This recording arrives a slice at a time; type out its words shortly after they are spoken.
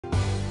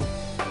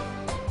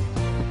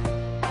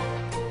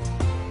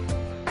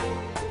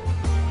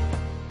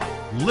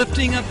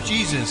lifting up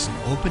Jesus,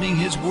 opening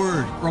his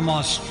word from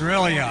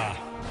Australia,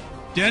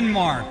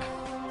 Denmark,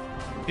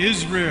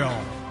 Israel,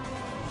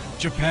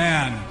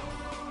 Japan,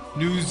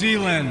 New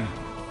Zealand,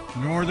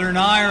 Northern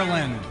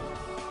Ireland,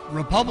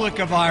 Republic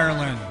of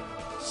Ireland,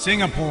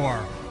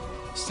 Singapore,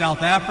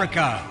 South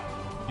Africa,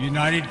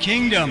 United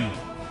Kingdom,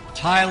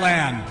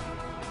 Thailand,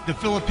 the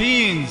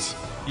Philippines,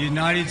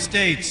 United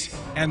States,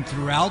 and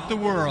throughout the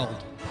world.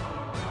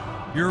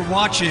 You're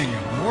watching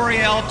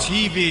Moriel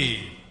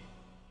TV.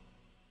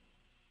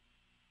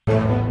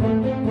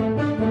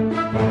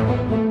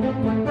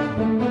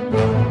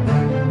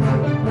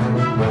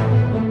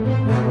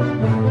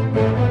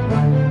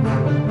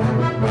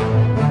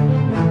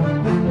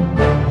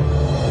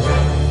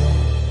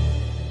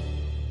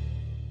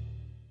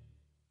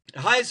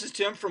 Hi, this is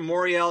Tim from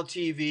Moriel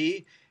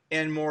TV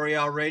and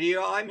Moriel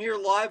Radio. I'm here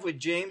live with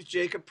James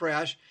Jacob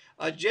Prasch.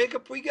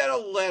 Jacob, we got a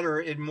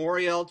letter in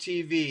Moriel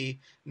TV.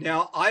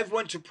 Now, I've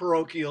went to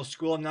parochial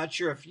school. I'm not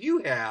sure if you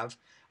have.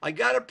 I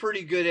got a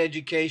pretty good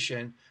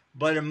education,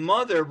 but a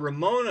mother,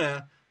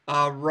 Ramona,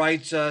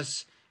 writes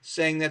us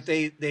saying that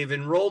they've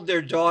enrolled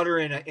their daughter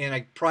in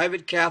a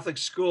private Catholic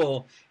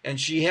school, and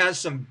she has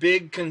some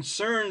big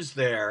concerns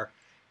there.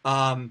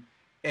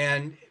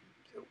 And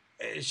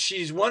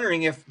she's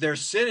wondering if they're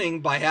sinning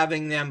by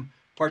having them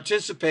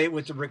participate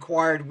with the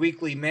required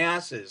weekly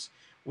masses.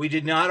 We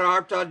did not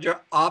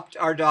opt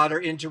our daughter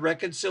into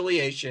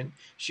reconciliation.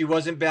 She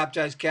wasn't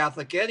baptized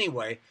Catholic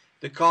anyway.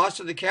 The cost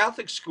of the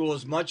Catholic school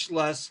is much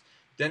less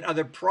than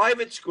other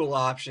private school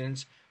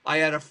options. I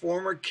had a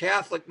former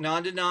Catholic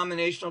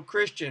non-denominational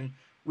Christian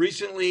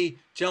recently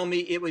tell me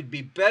it would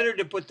be better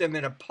to put them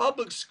in a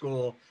public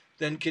school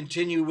than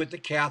continue with the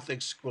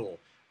Catholic school.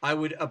 I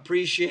would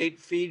appreciate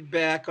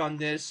feedback on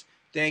this.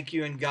 Thank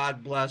you, and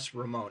God bless,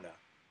 Ramona.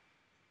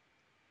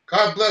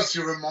 God bless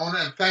you, Ramona,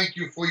 and thank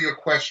you for your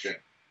question.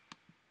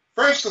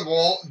 First of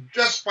all,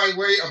 just by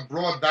way of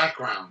broad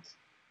background,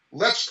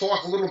 let's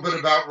talk a little bit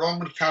about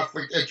Roman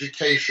Catholic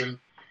education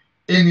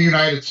in the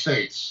United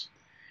States.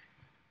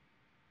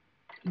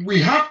 We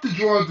have to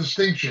draw a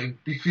distinction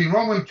between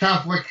Roman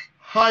Catholic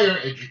higher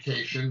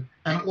education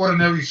and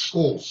ordinary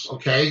schools,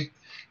 okay?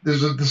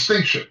 There's a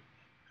distinction.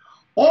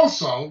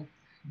 Also,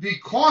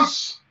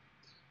 because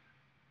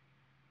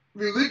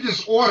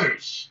religious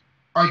orders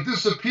are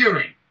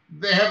disappearing,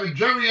 they have a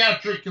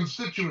geriatric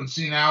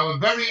constituency now of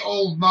very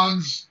old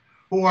nuns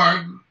who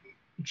are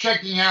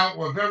checking out,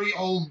 or very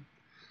old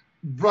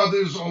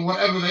brothers, or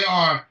whatever they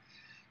are.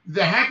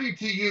 They're having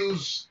to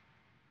use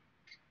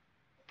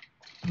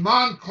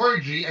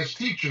non-clergy as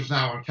teachers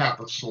now in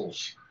Catholic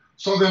schools.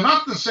 So they're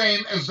not the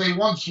same as they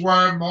once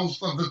were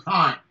most of the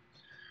time.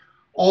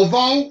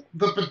 Although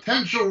the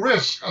potential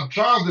risk of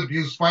child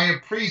abuse by a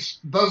priest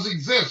does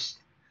exist,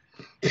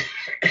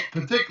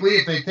 particularly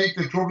if they take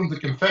their children to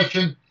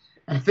confession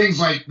and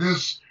things like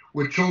this,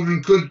 where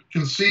children could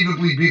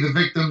conceivably be the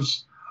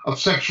victims of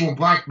sexual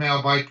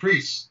blackmail by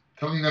priests,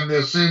 telling them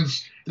their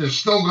sins, there's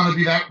still going to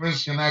be that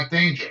risk and that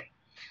danger.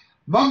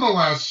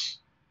 Nonetheless,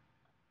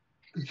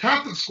 the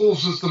Catholic school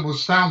system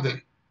was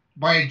founded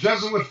by a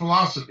Jesuit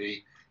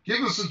philosophy: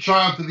 give us a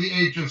child to the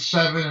age of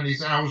 7 and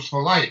he's ours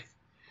for life.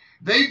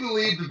 They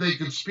believed that they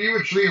could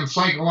spiritually and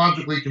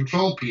psychologically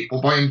control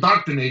people by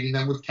indoctrinating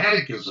them with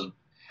catechism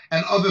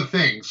and other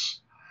things,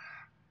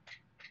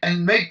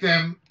 and make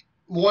them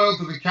loyal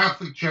to the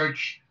Catholic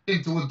Church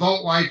into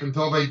adult life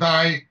until they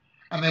die,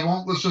 and they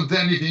won't listen to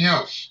anything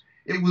else.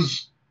 It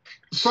was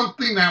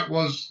something that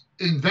was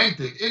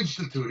invented,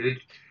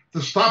 instituted,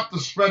 to stop the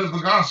spread of the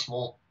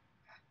gospel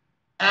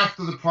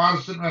after the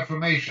Protestant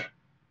Reformation.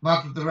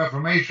 Not that the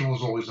Reformation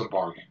was always a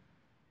bargain.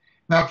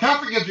 Now,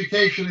 Catholic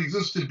education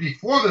existed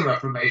before the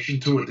Reformation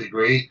to a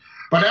degree,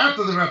 but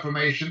after the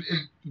Reformation,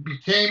 it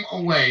became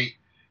a way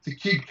to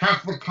keep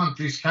Catholic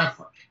countries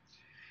Catholic.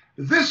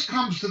 This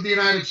comes to the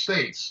United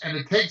States, and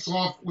it takes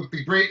off with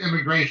the Great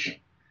Immigration,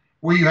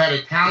 where you had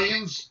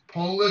Italians,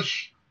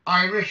 Polish,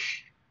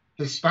 Irish,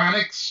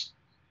 Hispanics,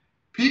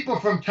 people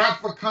from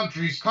Catholic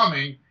countries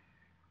coming,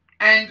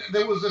 and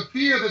there was a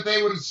fear that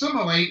they would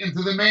assimilate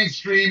into the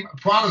mainstream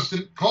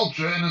Protestant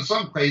culture, and in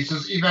some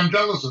cases,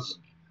 evangelicism.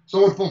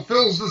 So it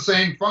fulfills the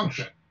same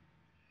function.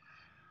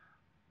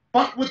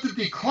 But with the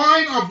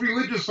decline of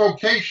religious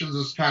vocations,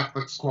 as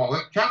Catholics call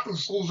it, Catholic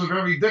schools are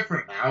very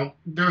different now.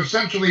 They're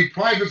essentially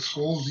private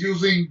schools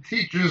using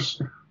teachers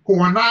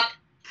who are not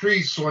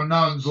priests or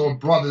nuns or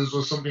brothers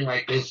or something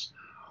like this,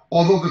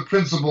 although the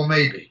principle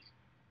may be.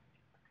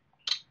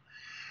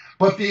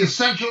 But the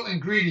essential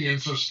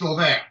ingredients are still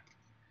there.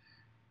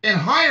 In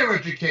higher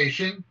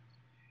education,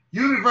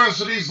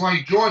 universities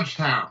like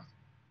Georgetown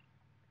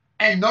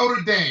and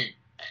Notre Dame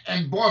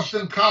and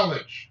Boston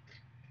College,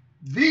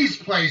 these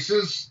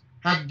places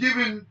have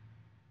given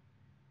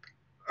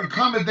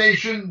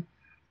accommodation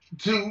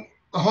to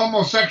the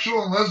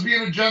homosexual and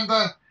lesbian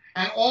agenda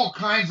and all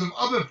kinds of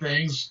other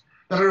things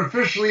that are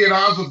officially at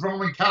odds with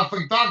Roman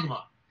Catholic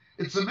dogma.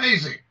 It's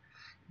amazing.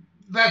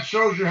 That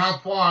shows you how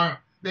far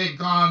they've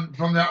gone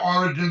from their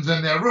origins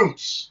and their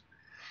roots.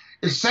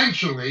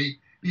 Essentially,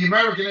 the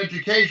American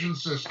education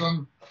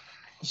system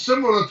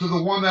similar to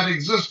the one that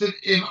existed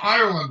in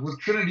Ireland with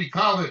Trinity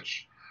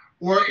College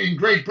or in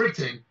Great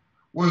Britain,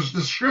 was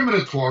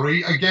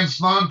discriminatory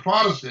against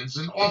non-Protestants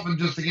and often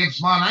just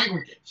against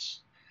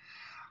non-Anglicans.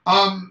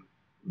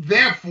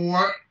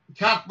 Therefore,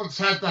 Catholics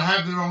had to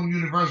have their own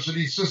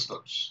university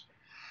systems.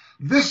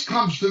 This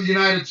comes to the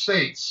United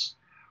States,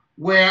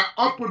 where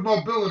upward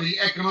mobility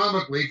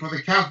economically for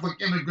the Catholic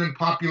immigrant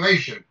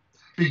population,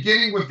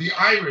 beginning with the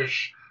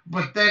Irish,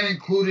 but then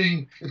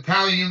including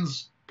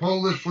Italians,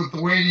 Polish,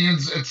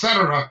 Lithuanians,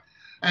 etc.,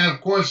 and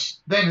of course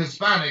then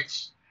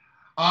Hispanics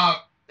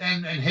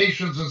and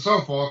Haitians and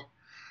so forth,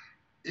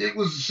 it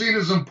was seen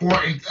as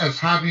important as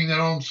having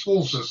their own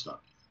school system.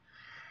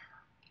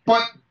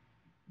 But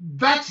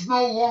that's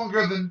no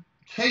longer the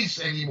case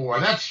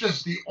anymore. That's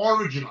just the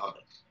origin of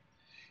it.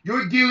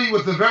 You're dealing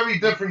with a very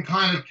different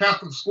kind of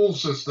Catholic school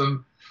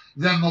system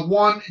than the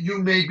one you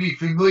may be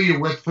familiar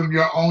with from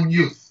your own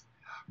youth.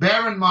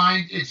 Bear in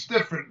mind, it's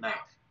different now,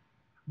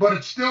 but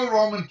it's still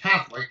Roman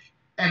Catholic,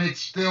 and it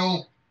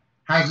still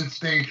has its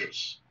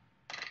dangers.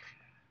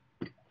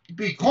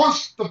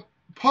 Because the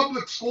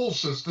public school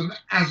system,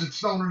 as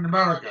it's known in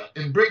America,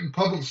 in Britain,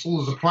 public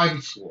school is a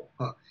private school.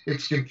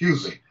 It's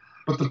confusing.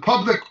 But the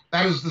public,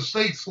 that is the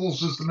state school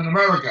system in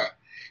America,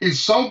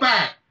 is so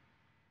bad,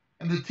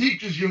 and the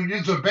teachers'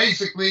 unions are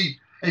basically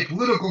a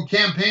political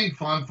campaign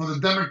fund for the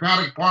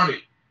Democratic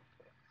Party.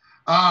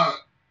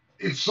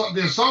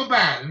 They're so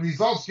bad, and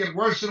results get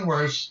worse and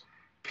worse.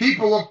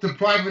 People look to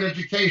private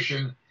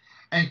education,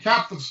 and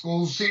Catholic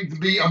schools seem to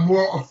be a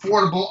more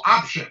affordable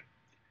option.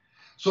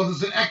 So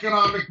there's an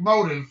economic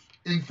motive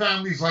in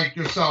families like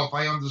yourself.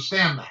 I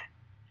understand that.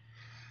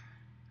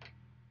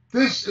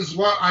 This is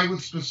what I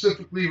would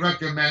specifically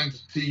recommend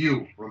to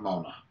you,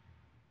 Ramona.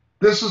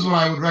 This is what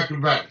I would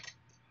recommend.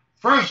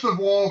 First of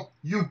all,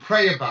 you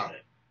pray about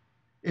it.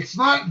 It's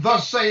not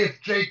thus saith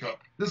Jacob.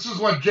 This is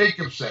what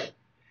Jacob said.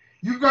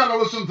 You've got to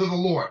listen to the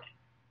Lord.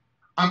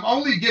 I'm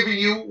only giving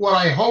you what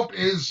I hope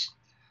is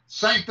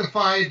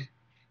sanctified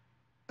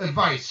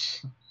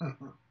advice.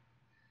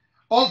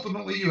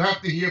 Ultimately, you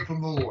have to hear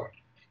from the Lord.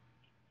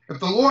 If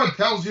the Lord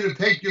tells you to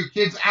take your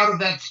kids out of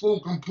that school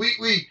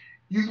completely,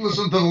 you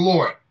listen to the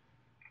Lord.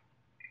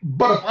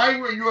 But if I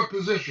were in your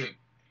position,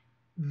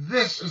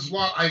 this is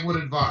what I would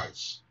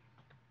advise.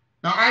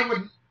 Now, I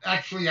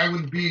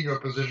wouldn't be in your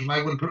position.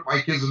 I wouldn't put my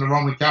kids in a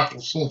Roman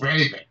Catholic school for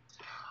anything.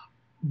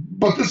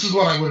 But this is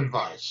what I would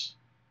advise.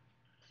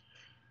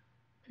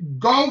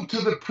 Go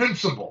to the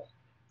principal,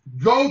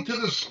 go to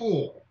the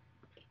school,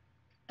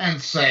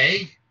 and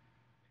say,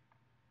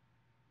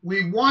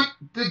 we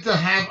wanted to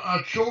have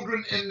our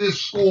children in this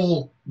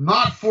school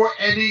not for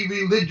any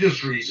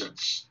religious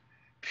reasons,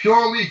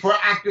 purely for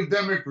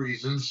academic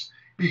reasons,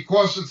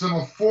 because it's an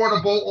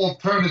affordable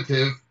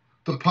alternative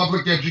to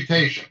public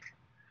education.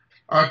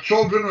 Our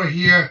children are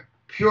here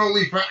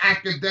purely for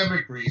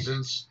academic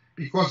reasons,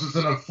 because it's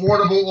an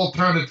affordable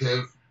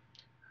alternative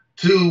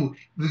to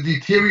the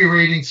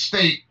deteriorating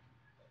state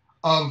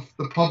of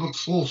the public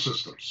school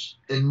systems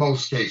in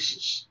most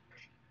cases.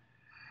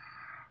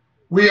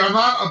 We are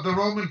not of the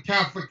Roman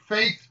Catholic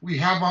faith. We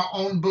have our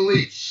own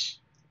beliefs.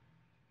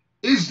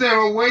 Is there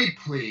a way,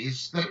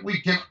 please, that we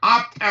can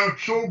opt our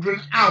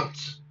children out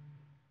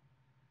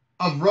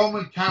of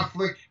Roman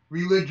Catholic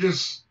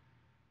religious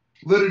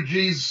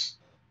liturgies,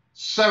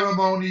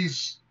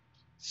 ceremonies,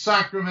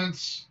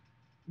 sacraments?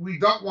 We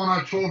don't want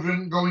our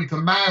children going to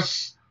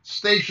Mass,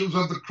 Stations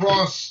of the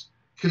Cross,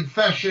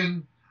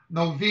 confession,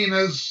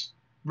 novenas,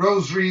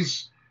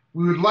 rosaries.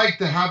 We would like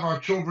to have our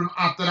children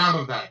opted out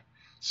of that.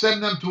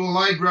 Send them to a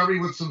library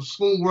with some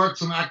schoolwork,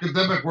 some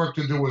academic work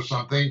to do or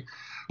something.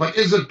 But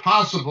is it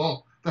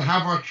possible to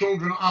have our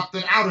children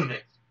opted out of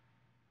it?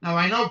 Now,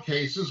 I know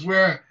cases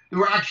where there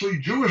were actually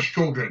Jewish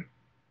children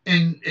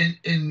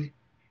in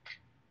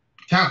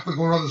Catholic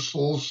or other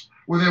schools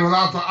where they were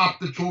allowed to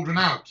opt the children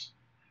out.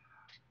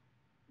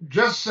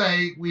 Just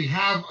say we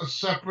have a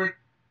separate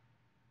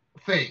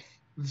faith.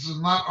 This is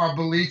not our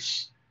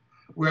beliefs.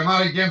 We're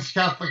not against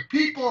Catholic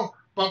people,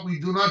 but we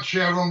do not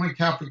share Roman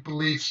Catholic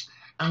beliefs,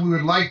 and we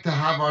would like to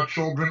have our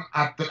children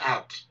opted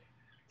out.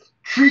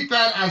 Treat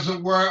that, as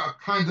it were, a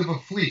kind of a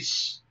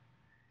fleece.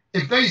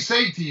 If they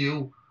say to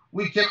you,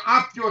 we can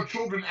opt your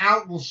children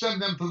out, we'll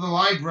send them to the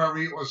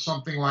library or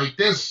something like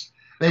this,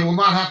 they will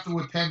not have to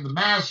attend the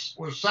Mass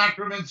or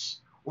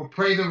sacraments or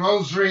pray the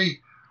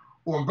rosary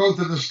or go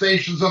to the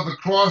Stations of the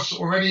Cross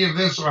or any of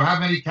this or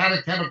have any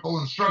catechetical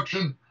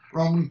instruction,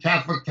 Roman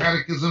Catholic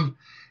catechism.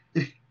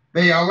 If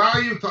they allow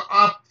you to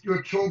opt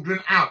your children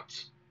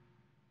out,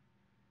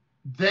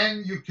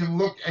 then you can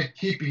look at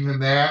keeping them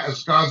there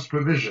as God's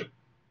provision.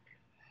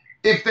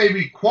 If they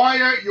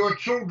require your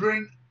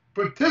children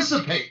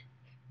participate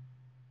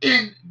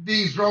in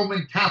these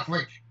Roman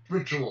Catholic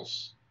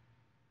rituals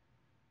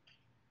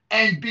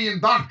and be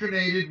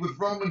indoctrinated with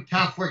Roman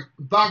Catholic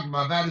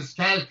dogma, that is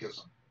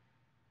catechism,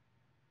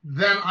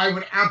 then I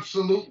would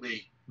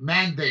absolutely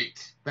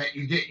mandate that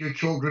you get your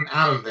children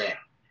out of there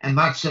and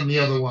not send the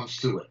other ones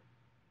to it.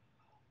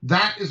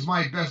 That is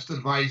my best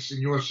advice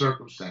in your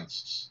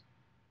circumstances.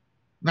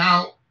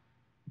 Now,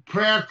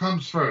 prayer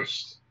comes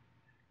first.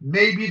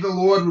 Maybe the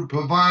Lord would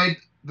provide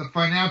the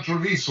financial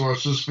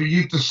resources for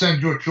you to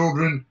send your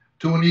children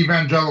to an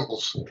evangelical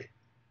school.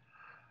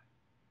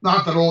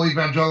 Not that all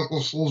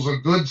evangelical schools are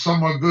good,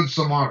 some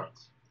aren't.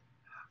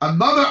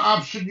 Another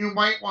option you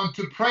might want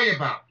to pray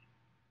about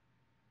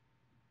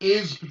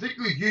is,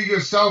 particularly if you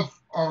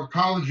yourself are a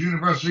college,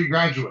 university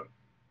graduate.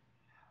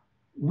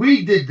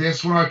 We did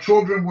this when our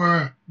children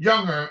were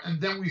younger, and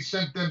then we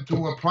sent them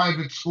to a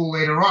private school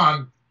later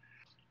on.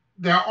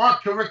 There are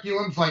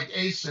curriculums like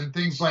ACE and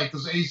things like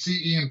this, ACE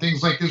and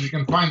things like this, you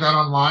can find out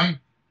online,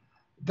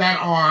 that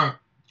are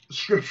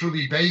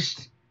scripturally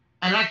based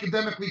and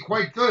academically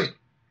quite good.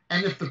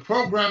 And if the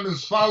program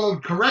is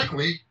followed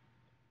correctly,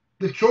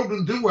 the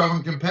children do well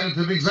in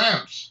competitive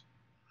exams.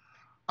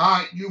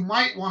 You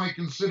might want to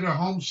consider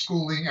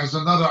homeschooling as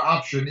another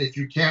option if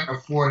you can't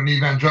afford an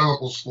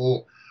evangelical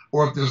school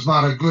or if there's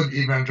not a good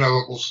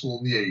evangelical school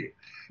near you.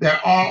 There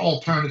are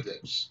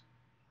alternatives.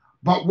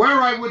 But where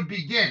I would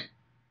begin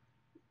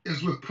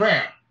is with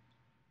prayer.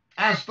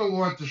 Ask the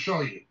Lord to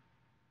show you.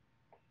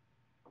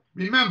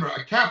 Remember,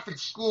 a Catholic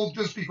school,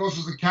 just because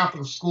it's a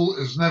Catholic school,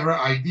 is never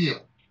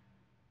ideal.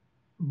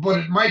 But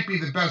it might be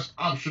the best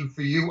option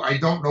for you. I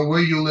don't know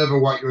where you live or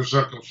what your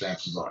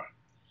circumstances are.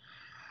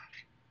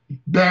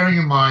 Bearing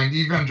in mind,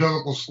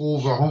 evangelical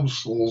schools or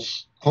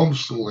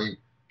homeschooling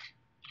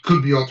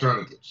could be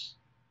alternatives.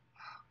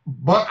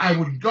 But I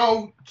would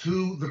go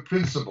to the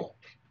principal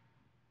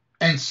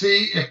and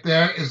see if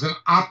there is an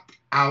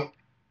opt-out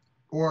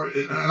or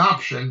an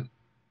option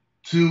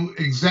to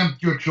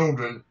exempt your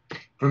children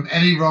from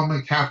any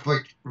Roman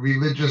Catholic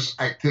religious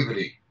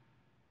activity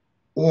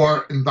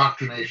or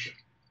indoctrination.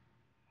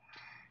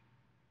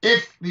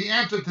 If the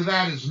answer to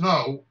that is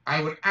no,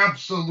 I would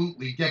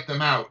absolutely get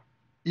them out.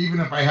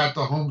 Even if I had to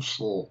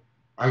homeschool,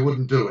 I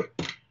wouldn't do it.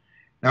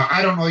 Now,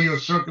 I don't know your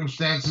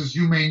circumstances.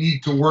 You may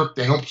need to work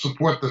to help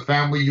support the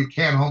family. You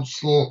can't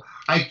homeschool.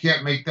 I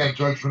can't make that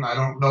judgment. I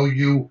don't know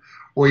you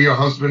or your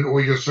husband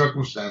or your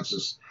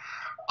circumstances.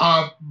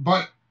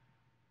 But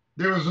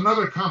there is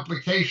another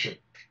complication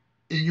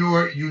in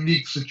your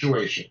unique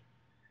situation.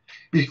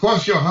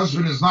 Because your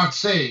husband is not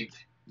saved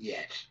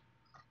yet,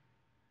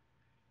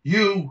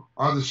 you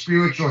are the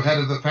spiritual head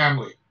of the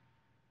family.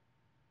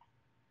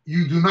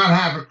 You do not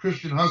have a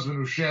Christian husband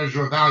who shares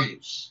your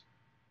values.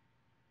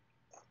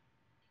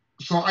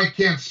 So I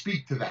can't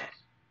speak to that.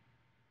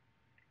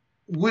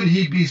 Would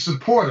he be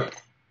supportive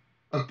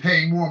of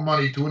paying more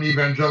money to an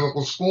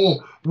evangelical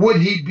school?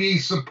 Would he be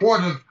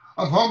supportive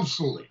of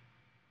homeschooling?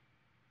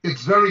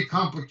 It's very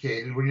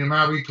complicated when you're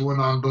married to a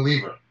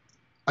non-believer.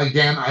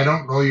 Again, I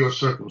don't know your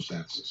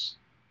circumstances.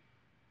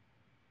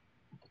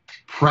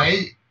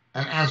 Pray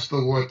and ask the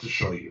Lord to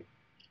show you.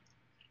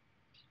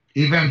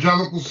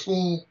 Evangelical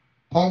school,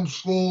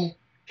 homeschool,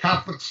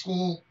 Catholic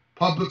school,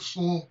 public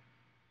school.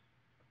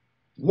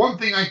 One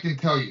thing I can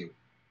tell you,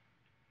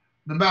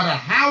 no matter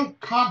how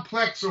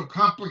complex or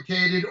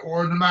complicated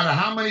or no matter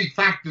how many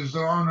factors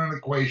there are in an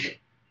equation,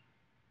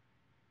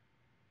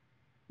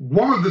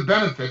 one of the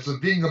benefits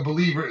of being a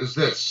believer is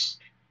this.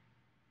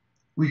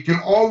 We can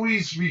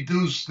always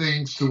reduce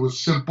things to a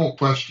simple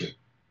question.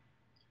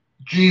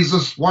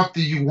 Jesus, what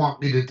do you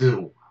want me to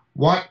do?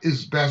 What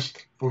is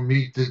best for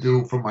me to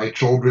do for my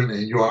children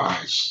in your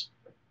eyes?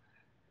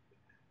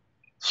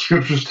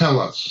 Scriptures tell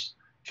us,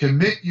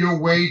 commit your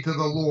way to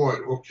the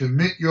Lord, or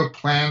commit your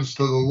plans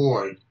to the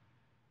Lord,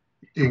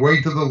 your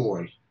way to the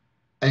Lord,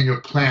 and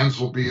your plans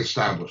will be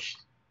established.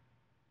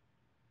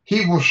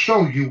 He will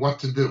show you what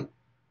to do.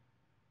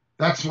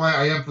 That's why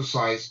I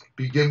emphasized,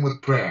 begin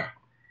with prayer.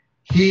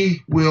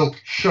 He will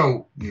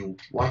show you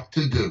what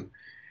to do.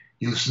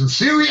 You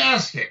sincerely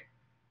ask Him,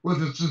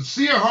 with a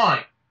sincere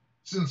heart,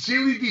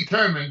 sincerely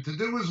determined to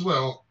do His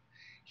will,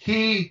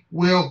 He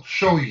will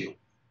show you.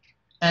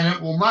 And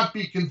it will not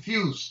be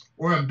confused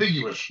or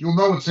ambiguous. You'll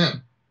know it's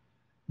Him.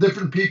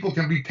 Different people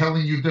can be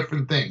telling you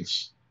different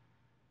things.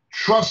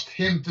 Trust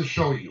Him to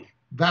show you.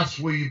 That's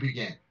where you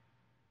begin.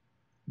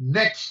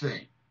 Next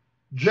thing,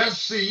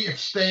 just see if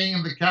staying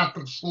in the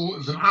Catholic school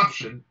is an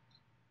option.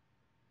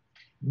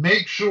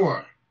 Make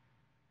sure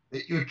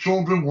that your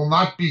children will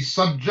not be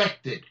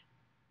subjected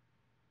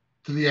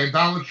to the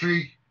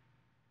idolatry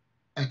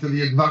and to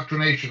the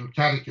indoctrination of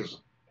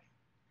catechism.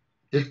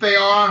 If they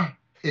are,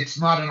 it's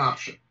not an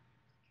option.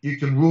 You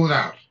can rule it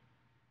out.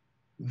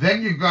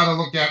 Then you've got to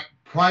look at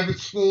private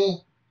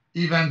school,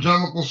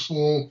 evangelical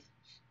school,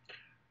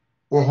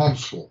 or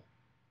homeschool.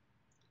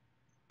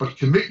 But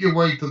commit your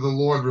way to the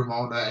Lord,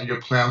 Ramona, and your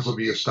plans will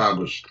be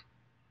established.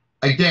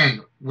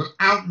 Again,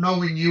 without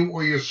knowing you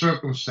or your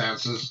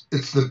circumstances,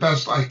 it's the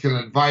best I can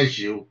advise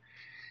you.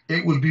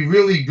 It would be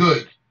really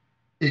good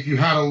if you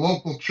had a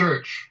local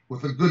church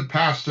with a good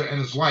pastor and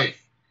his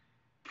wife,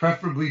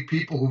 preferably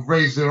people who've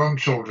raised their own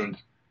children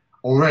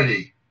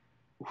already,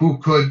 who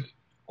could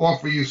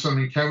offer you some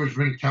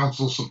encouragement,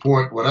 counsel,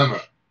 support, whatever.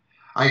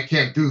 I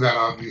can't do that,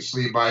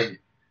 obviously, by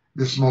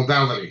this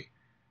modality.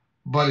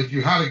 But if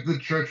you had a good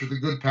church with a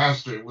good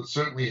pastor, it would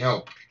certainly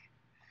help.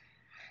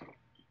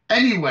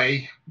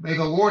 Anyway, may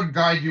the Lord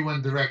guide you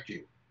and direct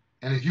you.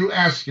 And if you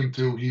ask him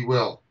to, he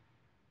will.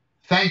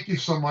 Thank you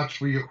so much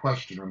for your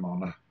question,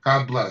 Ramona.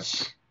 God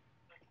bless.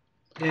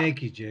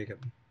 Thank you,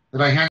 Jacob.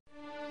 Did I hand